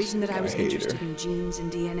before the bitch. reason that I was I hate interested her. in genes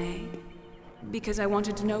and DNA. Because I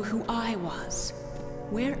wanted to know who I was,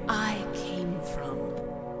 where I came from.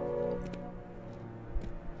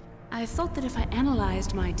 I thought that if I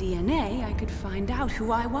analyzed my DNA, I could find out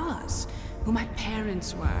who I was, who my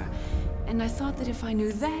parents were. And I thought that if I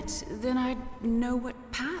knew that, then I'd know what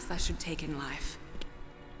path I should take in life.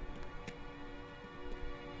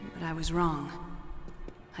 But I was wrong.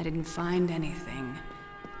 I didn't find anything.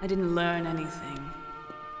 I didn't learn anything.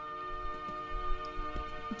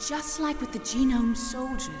 Just like with the genome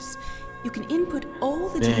soldiers, you can input all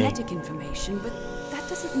the Dang. genetic information, but that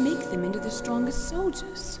doesn't make them into the strongest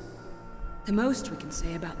soldiers. The most we can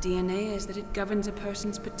say about DNA is that it governs a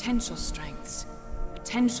person's potential strengths,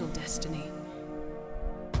 potential destiny.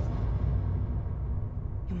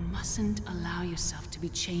 You mustn't allow yourself to be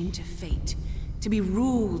chained to fate, to be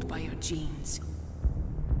ruled by your genes.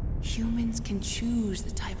 Humans can choose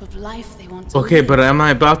the type of life they want to Okay, live. but am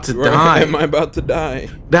I about to Right, die? am I about to die?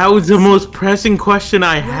 That was the most pressing question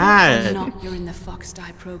I Whether or had. not you're in the Fox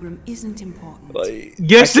Die program isn't important. Like,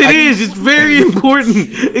 Yes, it is. It's very important.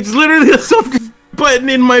 It's literally a soft button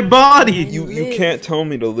in my body. You can't tell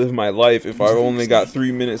me to live my life if I've only got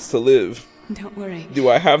 3 minutes to live. Don't worry. Do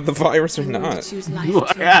I have the virus or I'm going to not? choose life Do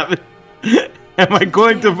I too. have it? Am I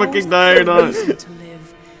going to I've always fucking die or had a not? reason to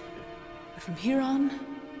live. But from here on,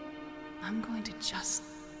 I'm going to just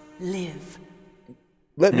live.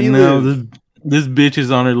 Let me And now live. this bitch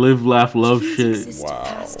is on her live, laugh, love Genes shit. exist Wow. to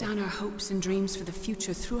pass down our hopes and dreams for the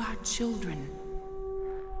future through our children.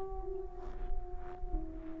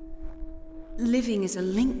 Living is a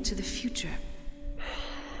link to the future.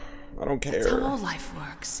 I don't That's how care. all life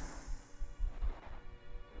works.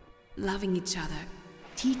 Loving each other,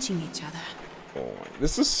 teaching each other. Oh my,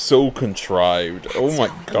 this is so contrived. Oh That's my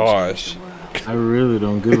how we can change gosh. the world. I really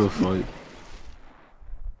don't give a fuck.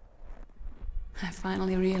 I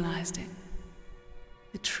finally realized it.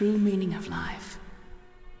 The true meaning of life.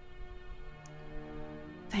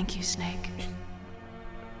 Thank you, Snake.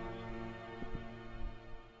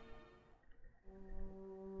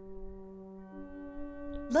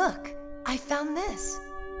 Look, I found this.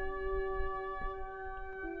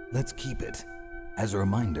 Let's keep it as a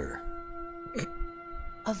reminder.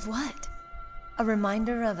 Of what? A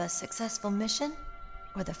reminder of a successful mission?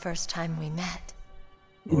 Or the first time we met?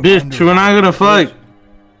 Bitch, we're not gonna fuck.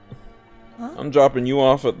 I'm dropping you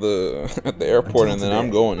off at the airport and then I'm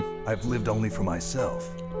going. I've lived only for myself.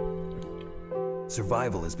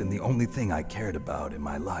 Survival has been the only thing I cared about in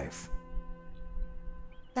my life.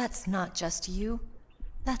 That's not just you.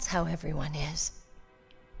 That's how everyone is.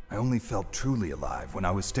 I only felt truly alive when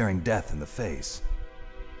I was staring death in the face.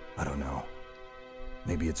 I don't know.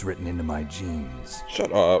 Maybe it's written into my genes.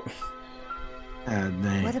 Shut up.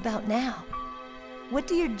 What about now? What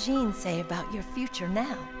do your genes say about your future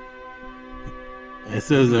now? It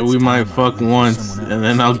says that we might fuck once, and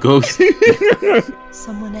then I'll ghost you.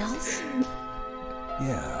 Someone else?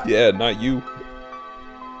 Yeah. Yeah, not you.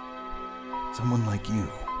 Someone like you.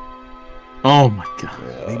 Oh my god.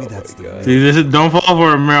 Maybe that's the real. See, this is, don't fall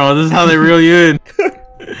for it, Meryl. This is how they reel you in.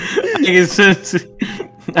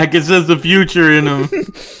 I can sense the future in them.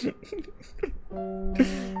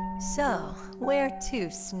 So, where to,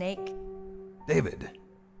 Snake? David.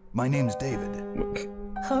 My name's David.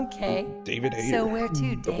 Okay. David Hayter. So where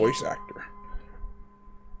to, Dave? The voice actor.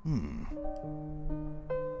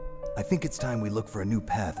 I think it's time we look for a new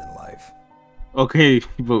path in life. Okay,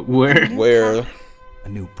 but where? Where? A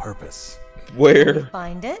new purpose. Where?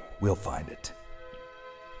 Find it? We'll find it.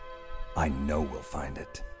 I know we'll find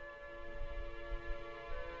it.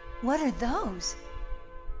 What are those?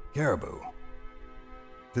 Caribou.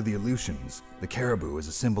 To the Aleutians, the caribou is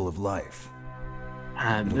a symbol of life.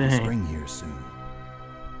 It'll be spring here soon.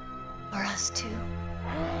 For us too.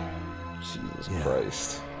 Jesus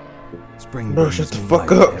Christ. Spring Bro, brings shut the new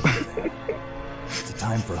fuck life to up. everything. It's a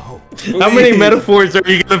time for hope. How many metaphors are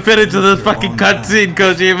you gonna fit into this fucking cutscene,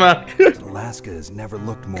 Kojima? Alaska has never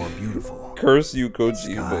looked more beautiful. Curse you, The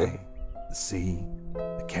Kojima. sky, the sea,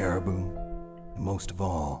 the caribou, and most of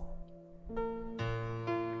all,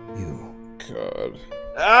 you. God.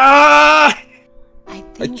 Ah!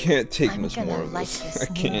 I can't take I'm much gonna more of like this. this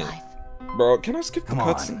I new can't. life. Bro, can I skip the Come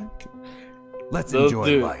on. cutscene? Let's Don't enjoy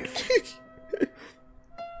do it. life.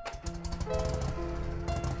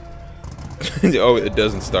 Oh, it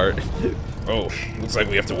doesn't start. Oh, looks like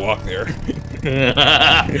we have to walk there.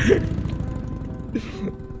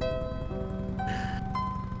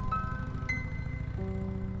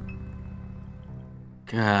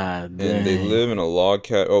 God damn. And they live in a log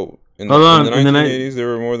cat. Oh, in Hold on, the in the 1980s, there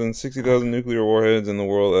were more than 60,000 nuclear warheads in the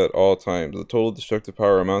world at all times. The total destructive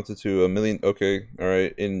power amounted to 1 million. Okay, all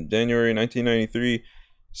right. In January 1993,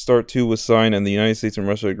 START 2 was signed, and the United States and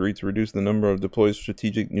Russia agreed to reduce the number of deployed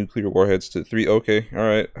strategic nuclear warheads to 3. Okay, all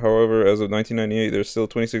right. However, as of 1998, there's still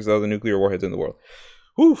 26,000 nuclear warheads in the world.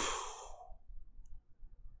 Whew.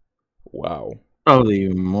 Wow. Probably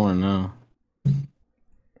even more now.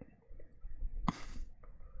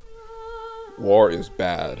 War is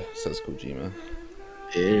bad, says Kojima.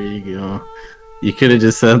 There you go. You could have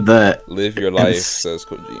just said that. Live your life, says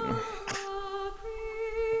Kojima.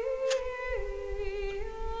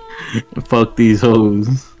 Fuck these hoes,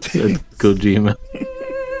 said Kojima.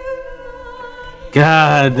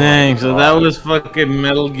 God dang, so that was fucking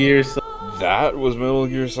Metal Gear Solid. That was Metal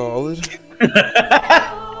Gear Solid?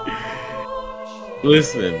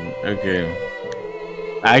 Listen, okay.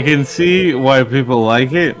 I can see why people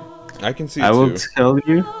like it. I can see I it will too. tell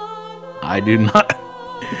you, I do not.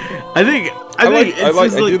 I think I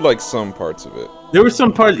did like some parts of it. There were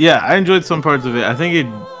some parts, yeah, I enjoyed some parts of it. I think it,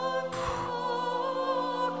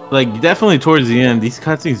 like, definitely towards the end, these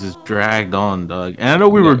cutscenes just dragged on, dog. And I know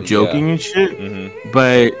we were joking and shit,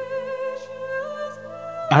 but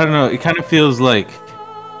I don't know. It kind of feels like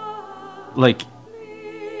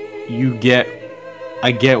you get,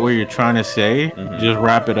 I get what you're trying to say. Just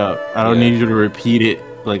wrap it up. I don't need you to repeat it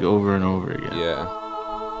like over and over again. Yeah.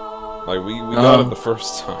 Like we got it the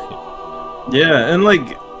first time. Yeah, and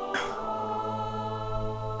like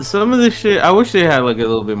some of this shit, I wish they had like a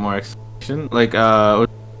little bit more explanation. Like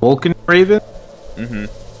Vulcan Raven.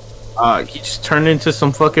 He just turned into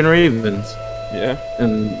some fucking ravens. Yeah.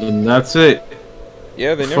 And that's it.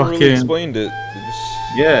 Yeah, they never really explained it. They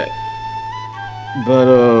just... Yeah. But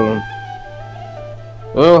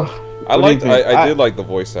well, I did like the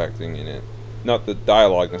voice acting in it. Not the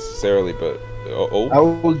dialogue necessarily, but I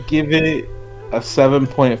will give it a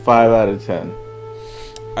 7.5 out of 10.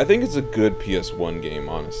 I think it's a good PS1 game,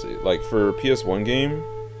 honestly. Like for a PS1 game,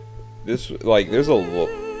 this there's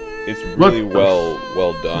it's really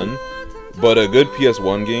well done. But a good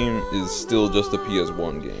PS1 game is still just a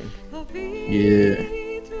PS1 game. Yeah.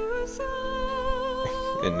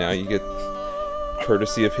 And now you get,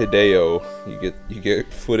 courtesy of Hideo, you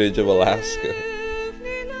get footage of Alaska.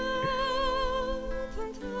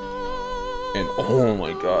 And oh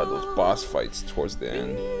my god, those boss fights towards the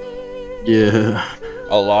end. Yeah.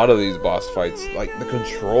 A lot of these boss fights, like the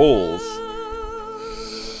controls,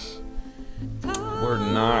 were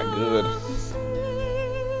not good.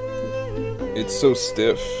 It's so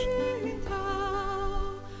stiff.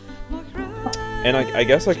 And I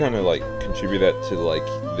guess I kind of like contribute that to like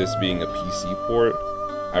this being a PC port.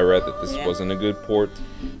 I read that this wasn't a good port.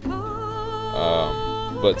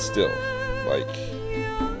 But still, like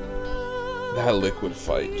that liquid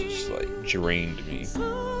fight just like drained me.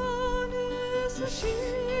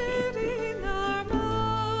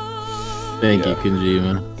 Thank you,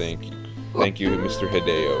 Kojima. Thank you, Mr.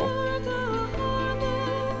 Hideo.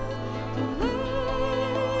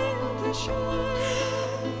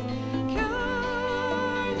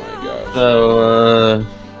 So,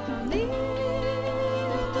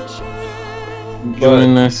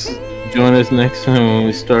 join us next time when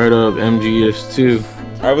we start up MGS2.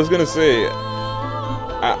 I was gonna say,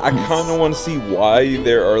 I kind of want to see why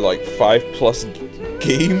there are like 5+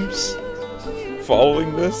 games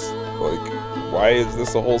following this. Like, why is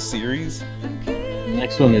this a whole series?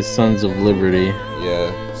 Next one is Sons of Liberty.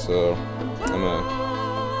 Yeah, so I'm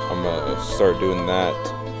gonna start doing that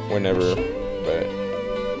whenever, but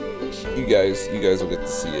you guys will get to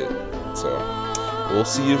see it. So we'll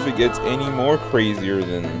see if it gets any more crazier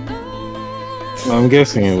than. I'm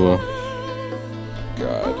guessing it will.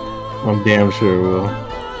 God, I'm damn sure it will.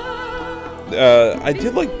 I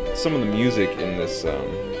did like some of the music in this.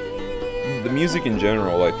 The music in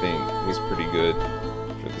general, I think, was pretty good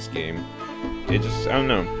for this game. It just, I don't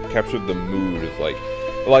know, captured the mood of like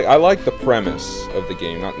I like the premise of the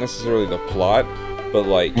game, not necessarily the plot, but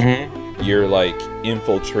like you're like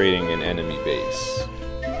infiltrating an enemy base,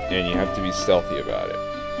 and you have to be stealthy about it.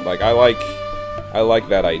 Like I like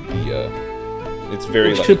that idea. It's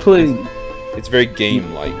very like it's very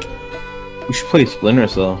game-like. We should play Splinter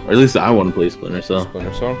Cell, or at least I want to play Splinter Cell.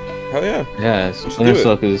 Splinter Cell? Hell yeah. Yeah, Splinter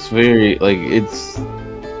Cell, because it's very, like, it's...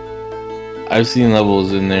 I've seen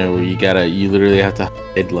levels in there where you literally have to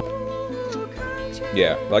hide, like...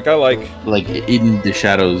 Yeah, like, I like... Like, in the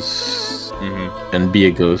shadows and be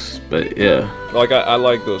a ghost, but yeah. Like, I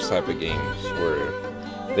like those type of games where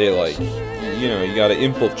they, like, you know, you gotta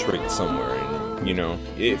infiltrate somewhere, and, you know,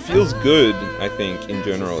 it feels good, I think, in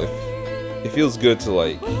general, it feels good to,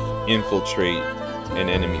 like, infiltrate an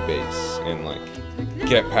enemy base and, like,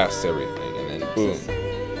 get past everything, and then boom.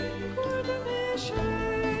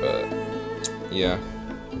 But yeah.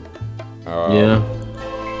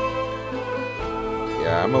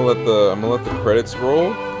 Yeah, I'm gonna let the credits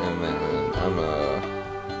roll, and then I'm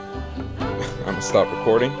gonna stop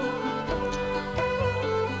recording,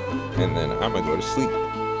 and then I'm gonna go to sleep.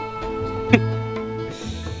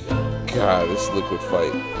 God, this liquid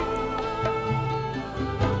fight.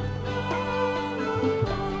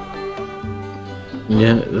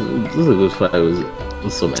 Yeah, this liquid fight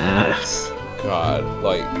was some ass. God,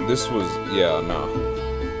 like, this was,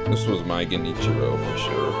 this was my Genichiro for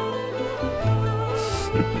sure.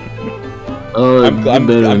 Oh, I'm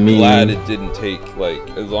glad it didn't take, like,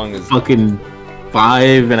 as long as... Fucking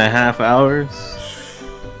 5.5 hours?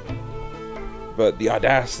 But the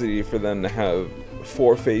audacity for them to have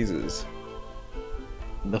 4 phases.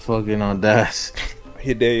 The fucking audacity.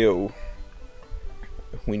 Hideo,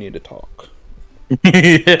 we need to talk.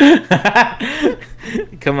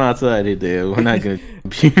 Come outside, Hideo. We're not gonna.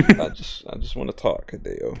 I just want to talk,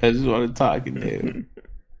 Hideo. I just want to talk, Hideo.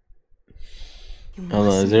 Hold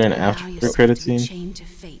on, is there an after credit scene? Chained to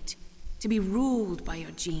fate, to be ruled by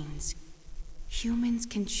your genes. Humans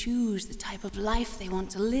can choose the type of life they want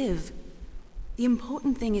to live. The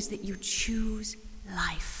important thing is that you choose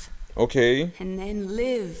life. Okay. And then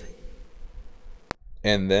live.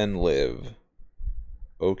 And then live.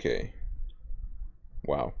 Okay.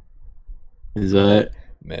 Wow. Is that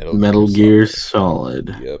Metal Gear Solid?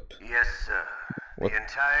 Yep. Yes, sir. What? The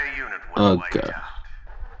entire unit was wiped God. out.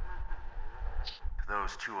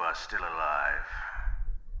 Those two are still alive.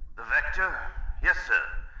 The Vector? Yes, sir.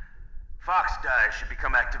 Fox Die should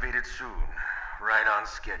become activated soon. Right on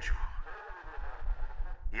schedule.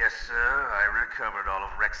 Yes, sir. I recovered all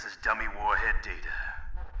of Rex's dummy warhead data.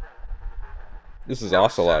 This is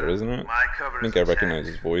Ocelot, isn't it? My I cover think is I recognize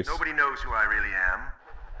his voice. Nobody knows who I really am.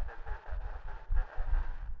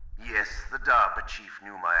 Yes, the DARPA chief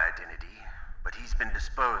knew my identity, but he's been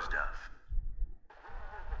disposed of.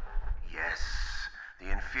 Yes, the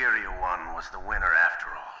inferior one was the winner after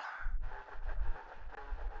all.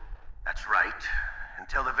 That's right.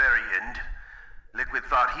 Until the very end, Liquid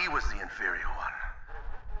thought he was the inferior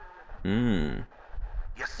one.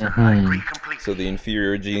 Yes, sir, I agree completely. So the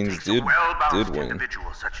inferior genes did win.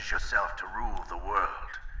 Individuals such as yourself to rule the world.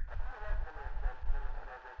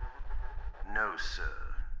 No, sir.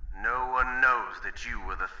 No one knows that you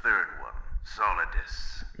were the third one,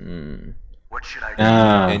 Solidus. What should I do?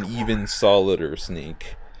 An even solider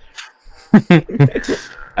sneak.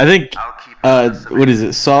 I think, what is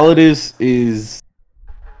it? Solidus is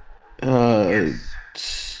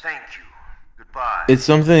Thank you. Goodbye. It's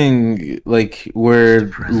something like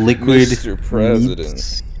where liquid Mr. President.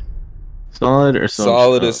 meets solid or something.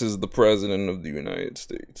 Solidus is the president of the United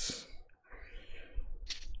States.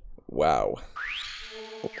 Wow.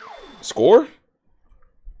 Score?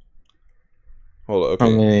 Hold on, okay.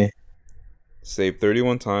 How many? Save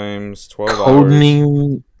 31 times, 12 hours.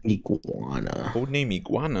 Codename Iguana. Codename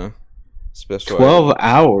Iguana. Special 12 item.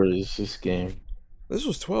 hours, this game. This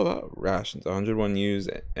was 12 hour rations. 101 used,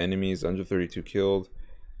 enemies, 132 killed.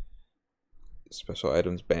 Special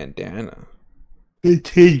items, bandana.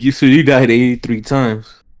 So you died 83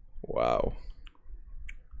 times. Wow.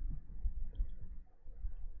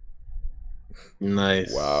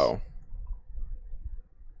 Nice. Wow.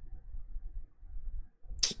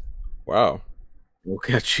 Wow. We'll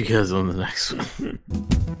catch you guys on the next one.